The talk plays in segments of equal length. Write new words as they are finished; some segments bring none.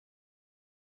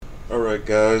Alright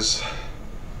guys,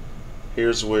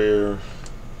 here's where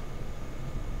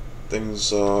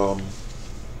things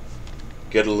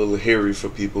get a little hairy for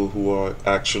people who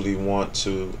actually want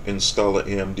to install an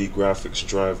AMD graphics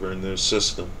driver in their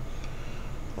system.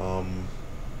 I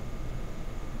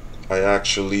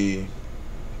actually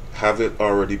have it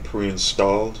already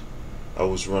pre-installed. I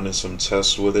was running some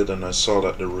tests with it and I saw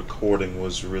that the recording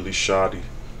was really shoddy.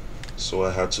 So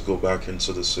I had to go back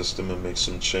into the system and make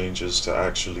some changes to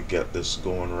actually get this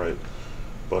going right.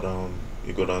 But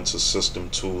you go down to System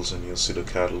Tools and you'll see the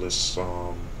Catalyst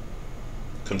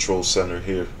Control Center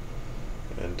here.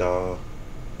 And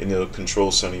in the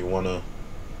Control Center you want to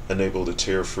enable the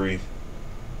tear-free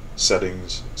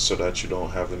settings so that you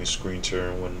don't have any screen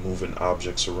tearing when moving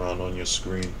objects around on your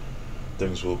screen.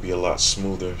 Things will be a lot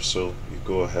smoother, so you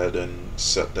go ahead and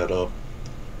set that up.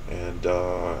 And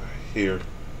here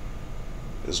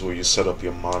is where you set up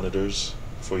your monitors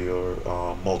for your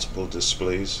multiple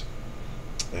displays.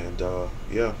 And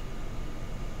yeah,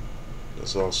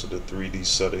 there's also the 3D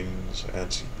settings,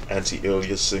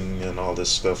 anti-aliasing and all this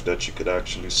stuff that you could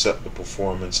actually set the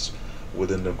performance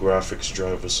within the graphics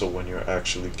driver, so when you're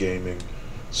actually gaming,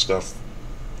 stuff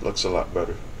looks a lot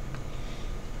better.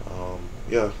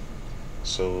 Yeah,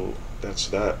 so that's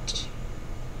that.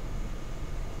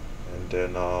 And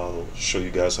then I'll show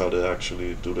you guys how to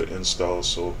actually do the install.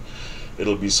 So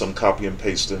it'll be some copy and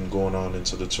pasting going on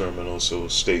into the terminal, so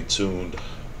stay tuned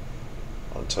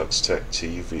on Tux Tech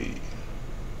TV.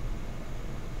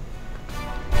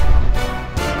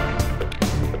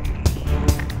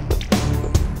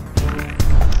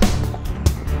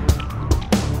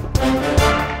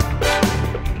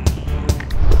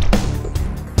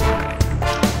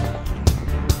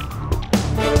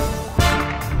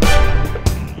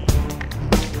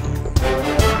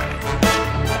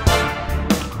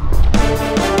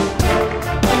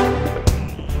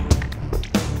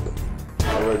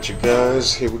 You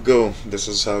guys, here we go. This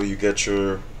is how you get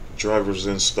your drivers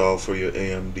installed for your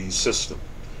AMD system.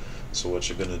 So what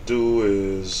you're gonna do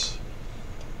is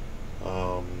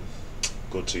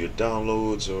go to your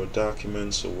downloads or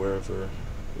documents or wherever.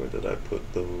 Where did I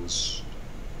put those?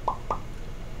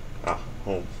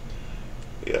 Home.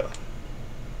 Yeah.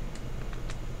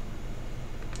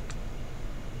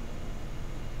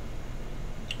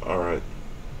 Alright.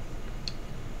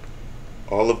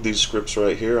 All of these scripts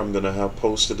right here I'm gonna have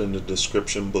posted in the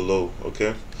description below,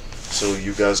 okay? So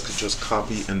you guys could just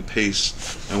copy and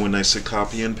paste, and when I say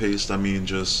copy and paste, I mean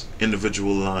just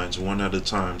individual lines, one at a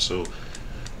time. So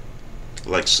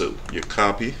like so, you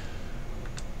copy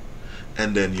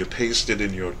and then you paste it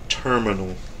in your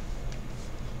terminal.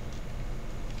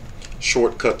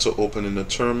 Shortcut to open in the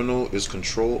terminal is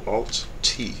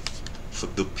Control-Alt-T for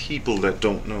the people that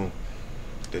don't know.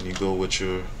 Then you go with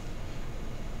your,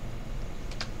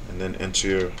 and then enter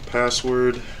your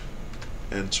password,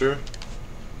 enter,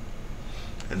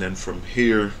 and then from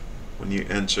here, when you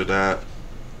enter that,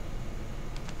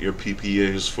 your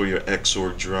PPAs for your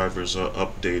XORG drivers are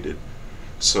updated.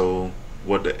 So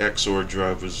what the XORG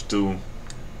drivers do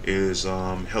is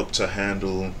help to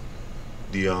handle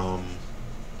the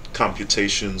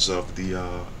computations of the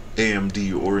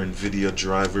AMD or NVIDIA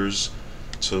drivers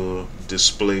to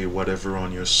display whatever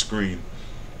on your screen.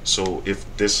 So if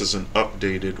this isn't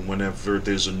updated, whenever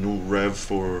there's a new rev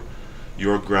for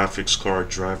your graphics card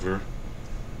driver,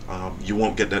 you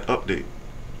won't get that update,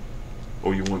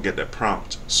 or you won't get that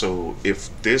prompt. So if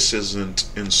this isn't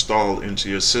installed into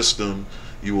your system,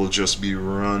 you will just be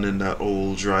running that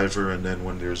old driver, and then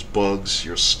when there's bugs,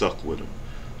 you're stuck with them.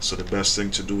 So the best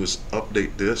thing to do is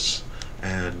update this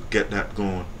and get that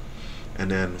going,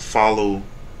 and then follow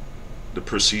the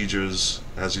procedures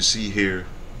as you see here,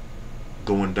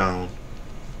 going down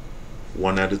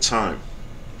one at a time.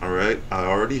 Alright, I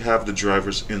already have the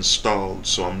drivers installed,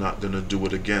 so I'm not gonna do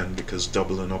it again, because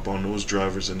doubling up on those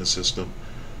drivers in the system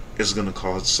is gonna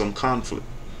cause some conflict.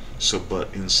 So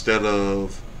but instead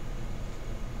of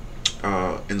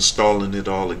installing it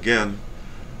all again,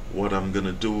 what I'm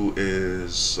gonna do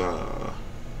is I'm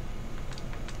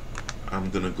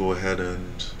gonna go ahead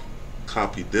and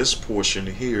copy this portion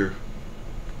here.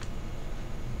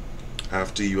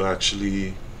 After you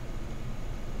actually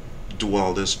do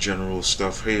all this general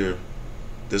stuff here,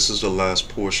 this is the last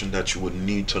portion that you would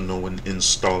need to know when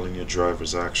installing your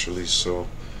drivers actually. So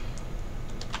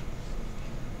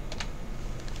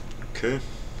okay,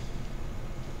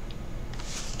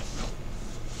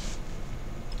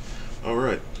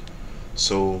 alright,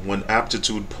 so when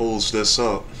Aptitude pulls this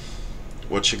up,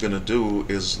 what you're gonna do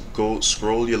is go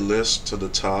scroll your list to the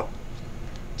top.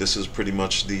 This is pretty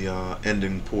much the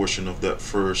ending portion of that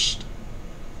first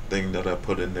thing that I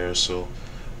put in there. So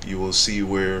you will see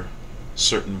where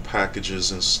certain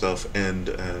packages and stuff end,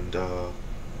 and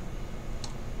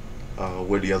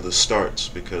where the other starts,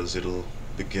 because it'll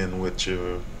begin with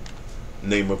your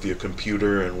name of your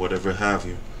computer and whatever have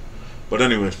you. But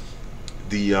anyway,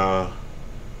 the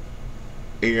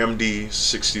AMD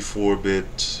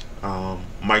 64-bit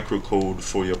microcode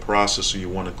for your processor, you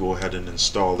want to go ahead and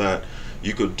install that.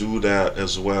 You could do that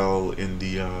as well in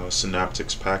the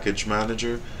Synaptics package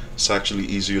manager. It's actually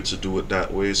easier to do it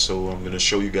that way, so I'm going to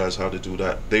show you guys how to do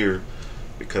that there,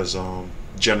 because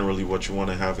generally what you want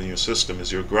to have in your system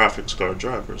is your graphics card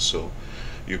driver. So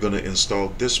you're going to install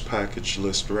this package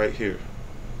list right here.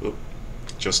 Oop,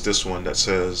 just this one that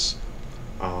says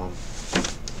the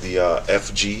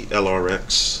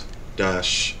fglrx-amd.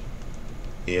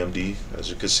 As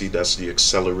you can see, that's the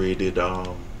accelerated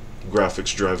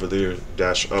graphics driver there,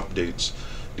 -updates.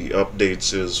 The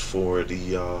updates is for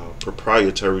the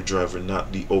proprietary driver,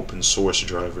 not the open source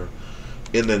driver.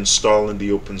 In installing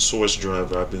the open source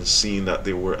driver, I've been seeing that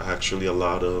there were actually a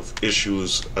lot of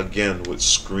issues again with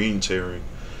screen tearing.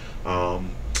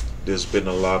 There's been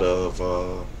a lot of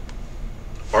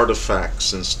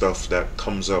artifacts and stuff that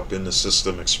comes up in the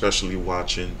system, especially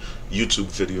watching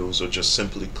YouTube videos or just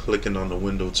simply clicking on the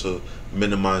window to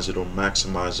minimize it or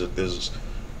maximize it. There's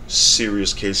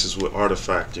serious cases with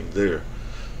artifacting there.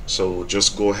 So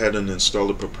just go ahead and install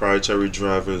the proprietary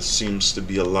driver. It seems to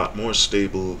be a lot more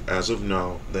stable as of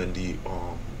now than the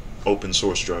open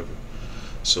source driver.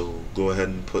 So go ahead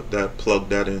and plug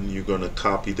that in. You're going to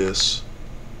copy this,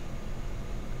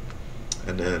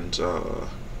 and then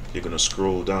you're going to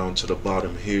scroll down to the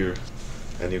bottom here,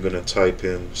 and you're going to type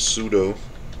in sudo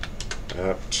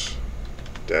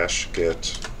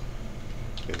apt-get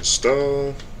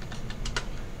install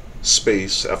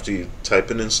space. After you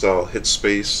type in install, hit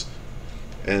space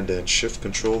and then shift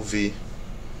control V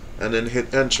and then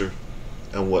hit enter.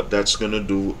 And what that's going to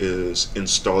do is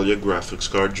install your graphics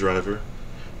card driver,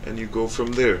 and you go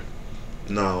from there.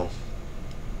 Now,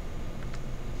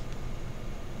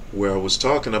 where I was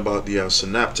talking about the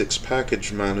Synaptics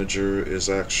package manager is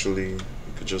actually, you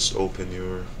could just open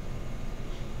your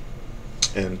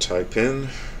and type in,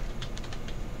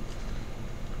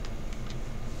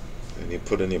 and you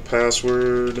put in your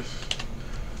password,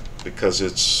 because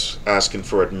it's asking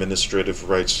for administrative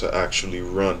rights to actually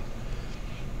run,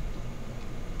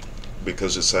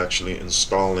 because it's actually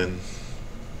installing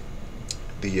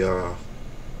the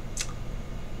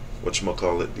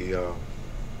whatchamacallit, the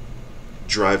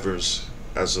drivers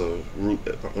as a root,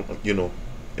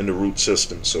 in the root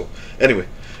system. So anyway,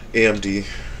 AMD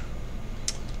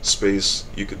space,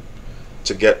 you could,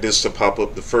 to get this to pop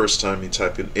up the first time, you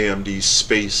type in AMD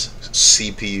space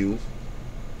CPU,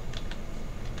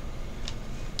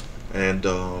 and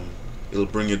it'll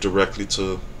bring you directly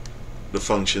to the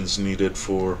functions needed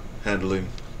for handling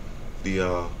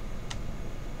the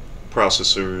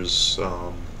processor's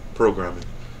programming.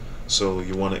 So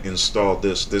you want to install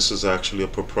this. This is actually a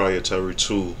proprietary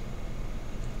tool,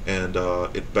 and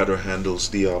it better handles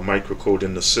the microcode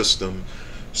in the system,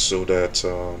 so that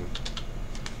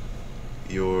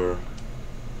your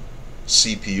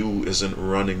CPU isn't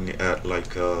running at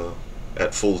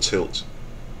at full tilt.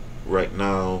 Right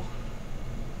now,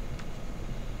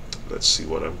 let's see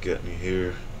what I'm getting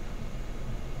here.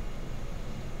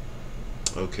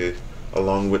 Okay,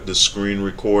 along with the screen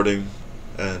recording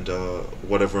and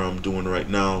whatever I'm doing right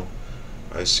now,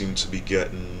 I seem to be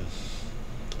getting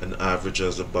an average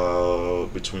as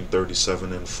about between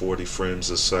 37 and 40 frames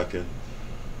a second,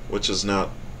 which is not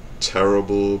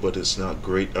terrible, but it's not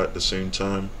great at the same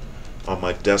time. On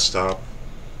my desktop,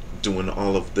 doing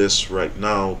all of this right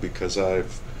now because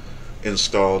I've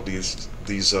installed these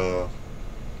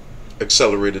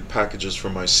accelerated packages for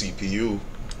my CPU,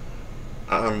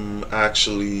 I'm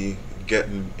actually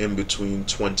getting in between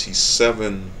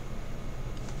 27%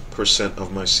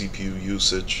 of my CPU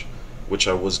usage, which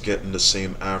I was getting the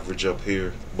same average up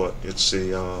here, but it's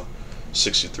a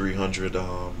 6300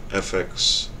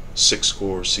 FX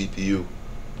 6-core CPU,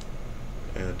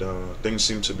 and things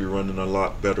seem to be running a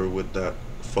lot better with that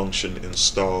function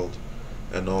installed.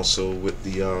 And also with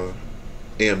the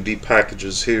AMD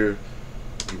packages here,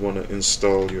 you want to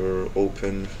install your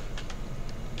OpenCL,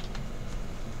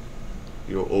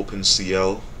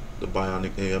 the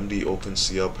Bionic AMD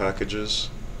OpenCL packages,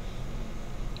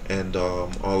 and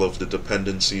all of the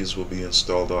dependencies will be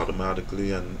installed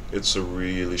automatically, and it's a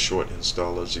really short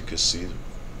install, as you can see.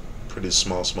 Pretty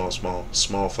small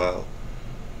file.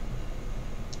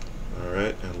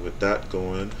 Alright, and with that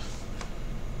going,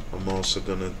 I'm also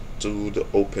gonna do the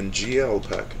OpenGL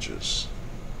packages.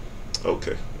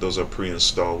 Okay, those are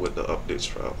pre-installed with the updates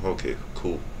file. Okay,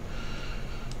 cool.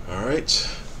 Alright,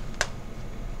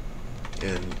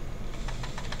 and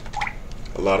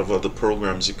a lot of other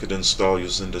programs you could install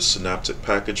using the Synaptic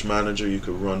Package Manager. You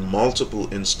could run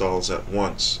multiple installs at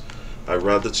once. I'd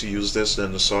rather to use this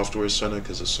than the Software Center,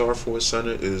 because the Software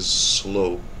Center is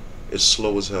slow. It's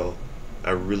slow as hell.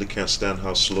 I really can't stand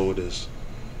how slow it is.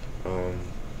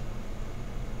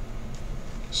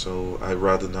 So I'd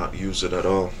rather not use it at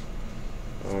all.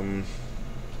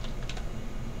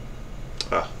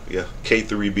 Yeah,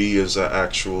 K3B is an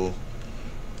actual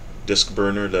disk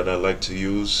burner that I like to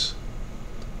use.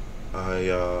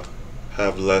 I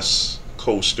have less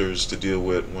coasters to deal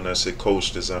with. When I say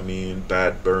coasters, I mean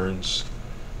bad burns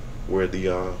where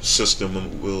the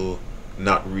system will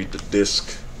not read the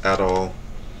disk at all.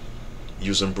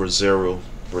 Using Brasero,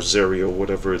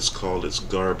 whatever it's called, it's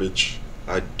garbage.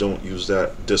 I don't use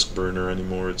that disk burner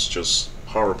anymore. It's just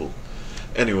horrible.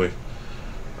 Anyway,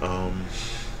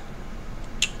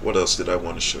 what else did I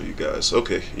want to show you guys?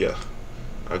 Okay, yeah,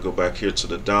 I go back here to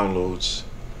the downloads.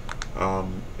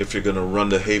 If you're gonna run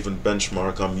the Haven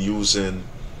benchmark, I'm using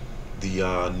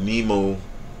the Nemo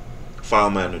file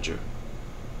manager.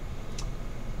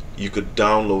 You could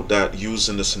download that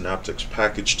using the Synaptic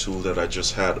package tool that I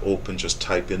just had open. Just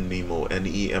type in Nemo,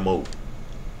 N-E-M-O,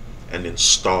 and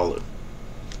install it.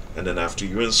 And then after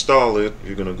you install it,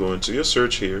 you're gonna go into your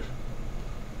search here.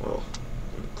 Well,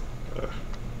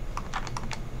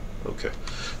 okay,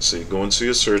 so you go into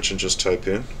your search and just type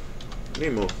in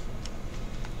Nemo,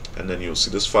 and then you'll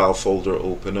see this file folder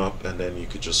open up, and then you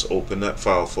could just open that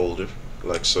file folder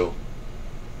like so,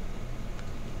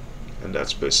 and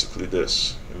that's basically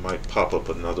this. It might pop up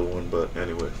another one, but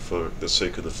anyway, for the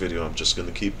sake of the video, I'm just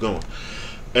gonna keep going.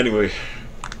 Anyway,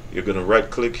 you're gonna right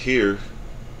click here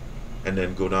and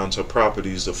then go down to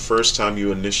properties. The first time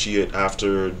you initiate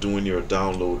after doing your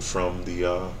download from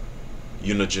the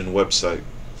Unigen website,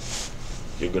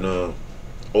 you're gonna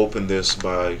open this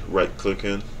by right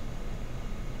clicking,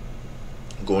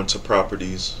 go into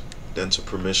properties, then to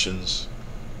permissions,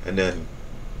 and then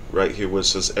right here where it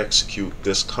says execute,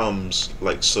 this comes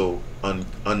like so,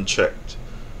 unchecked.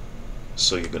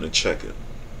 So you're gonna check it,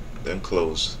 then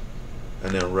close,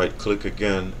 and then right click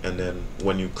again, and then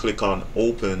when you click on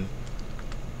open,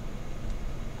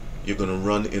 you're gonna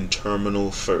run in terminal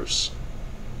first.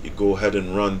 You go ahead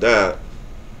and run that,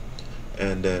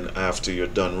 and then after you're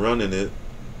done running it,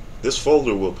 this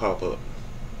folder will pop up.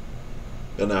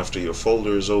 Then after your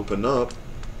folder is open up,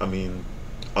 I mean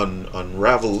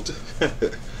unraveled,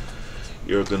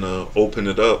 you're gonna open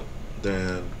it up.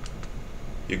 Then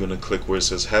you're gonna click where it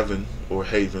says Heaven or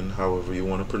Haven, however you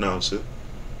want to pronounce it,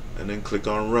 and then click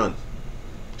on Run.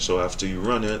 So after you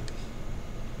run it,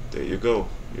 there you go,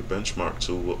 your benchmark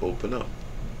tool will open up.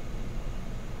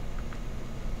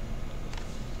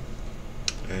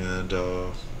 And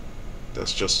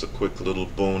that's just a quick little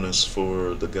bonus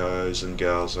for the guys and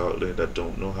gals out there that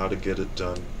don't know how to get it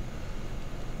done.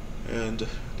 And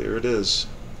there it is.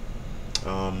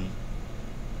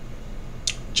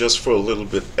 Just for a little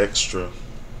bit extra,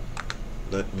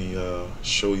 let me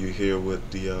show you here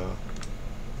with the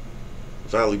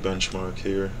Valley benchmark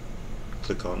here.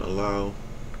 Click on Allow,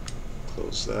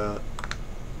 close that,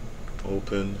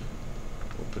 open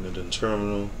it in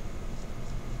terminal.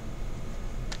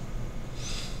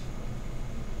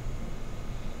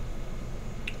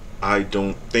 I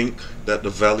don't think that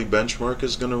the Valley benchmark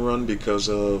is going to run because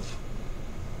of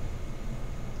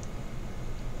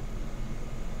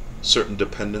certain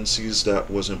dependencies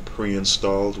that wasn't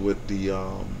pre-installed with the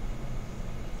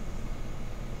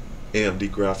AMD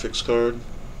graphics card,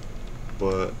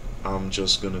 but I'm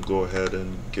just going to go ahead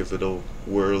and give it a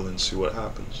whirl and see what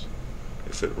happens.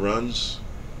 If it runs,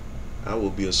 I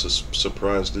will be as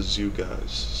surprised as you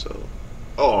guys. So,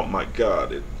 oh my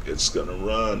god, it's going to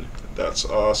run. That's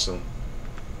awesome.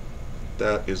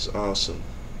 That is awesome.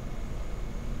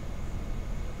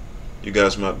 You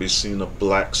guys might be seeing a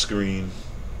black screen,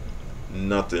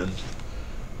 nothing,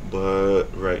 but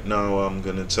right now I'm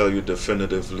gonna tell you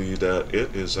definitively that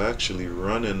it is actually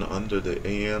running under the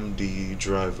AMD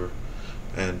driver,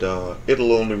 and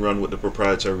it'll only run with the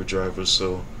proprietary driver,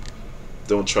 so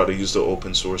don't try to use the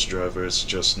open source driver. It's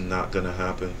just not gonna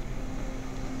happen.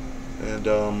 And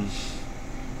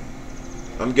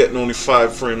I'm getting only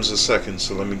 5 frames a second,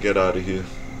 so let me get out of here.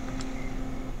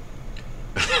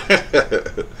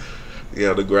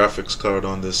 Yeah, the graphics card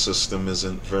on this system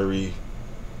isn't very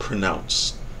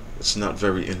pronounced. It's not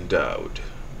very endowed.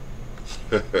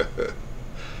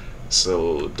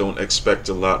 So don't expect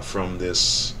a lot from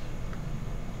this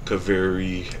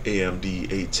Kaveri AMD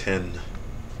A10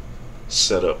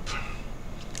 setup.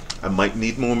 I might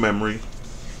need more memory.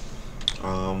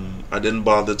 I didn't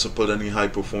bother to put any high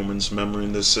performance memory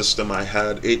in this system. I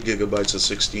had 8 gigabytes of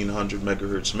 1600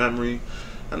 megahertz memory,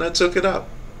 and I took it out.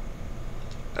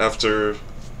 After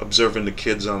observing the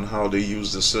kids on how they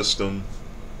use the system,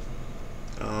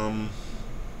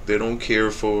 they don't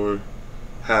care for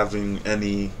having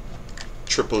any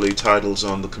AAA titles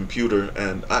on the computer,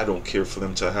 and I don't care for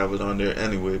them to have it on there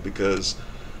anyway, because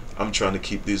I'm trying to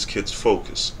keep these kids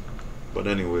focused. But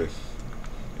anyway,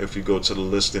 if you go to the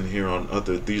list in here on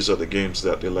these are the games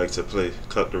that they like to play.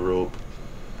 Cut the Rope,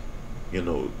 you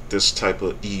know, this type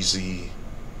of easy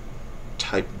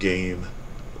type game,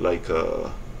 like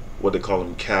what they call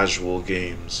them, casual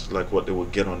games, like what they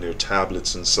would get on their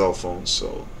tablets and cell phones.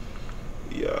 So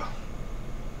yeah,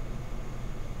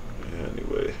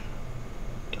 anyway,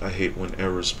 I hate when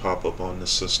errors pop up on the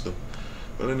system.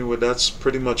 But anyway, that's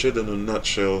pretty much it in a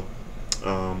nutshell.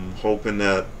 Hoping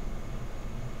that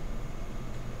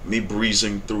me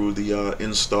breezing through the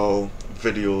install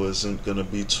video isn't gonna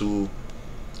be too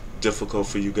difficult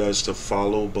for you guys to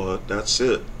follow, but that's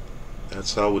it.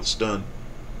 That's how it's done.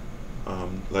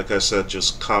 Like I said,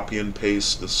 just copy and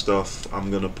paste the stuff.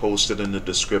 I'm gonna post it in the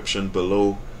description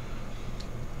below.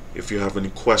 If you have any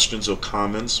questions or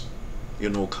comments, you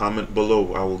know, comment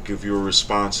below. I will give you a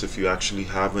response. If you actually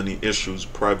have any issues,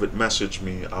 private message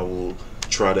me. I will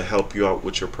try to help you out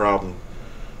with your problem.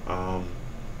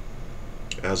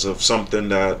 As of something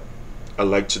that I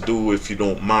like to do, if you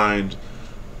don't mind,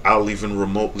 I'll even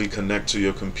remotely connect to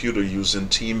your computer using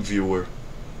TeamViewer.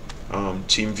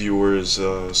 TeamViewer is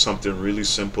something really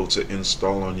simple to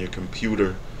install on your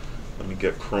computer. Let me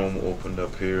get Chrome opened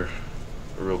up here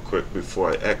real quick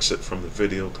before I exit from the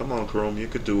video. Come on, Chrome, you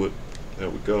could do it. There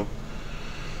we go.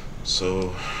 So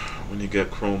when you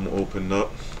get Chrome opened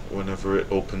up, whenever it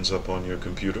opens up on your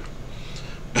computer,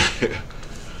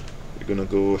 you're gonna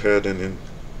go ahead and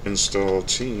install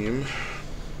Team.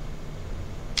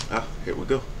 Here we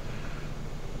go.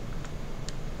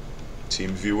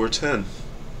 TeamViewer 10.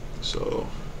 So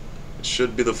it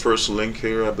should be the first link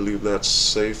here. I believe that's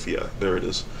safe. Yeah, there it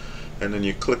is. And then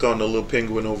you click on the little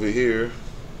penguin over here,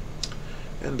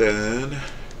 and then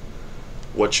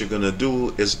what you're gonna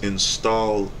do is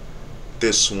install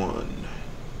this one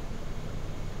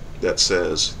that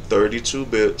says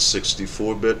 32-bit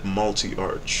 64-bit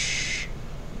multi-arch.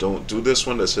 Don't do this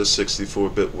one that says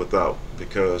 64-bit without,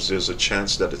 because there's a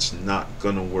chance that it's not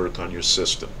gonna work on your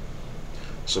system.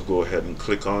 So go ahead and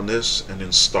click on this and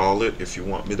install it if you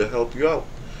want me to help you out,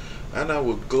 and I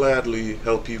will gladly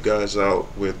help you guys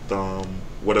out with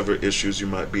whatever issues you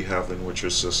might be having with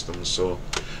your system. So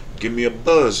give me a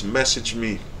buzz, message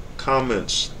me,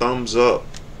 comments, thumbs up,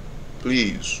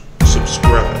 please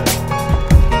subscribe.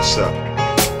 Peace out.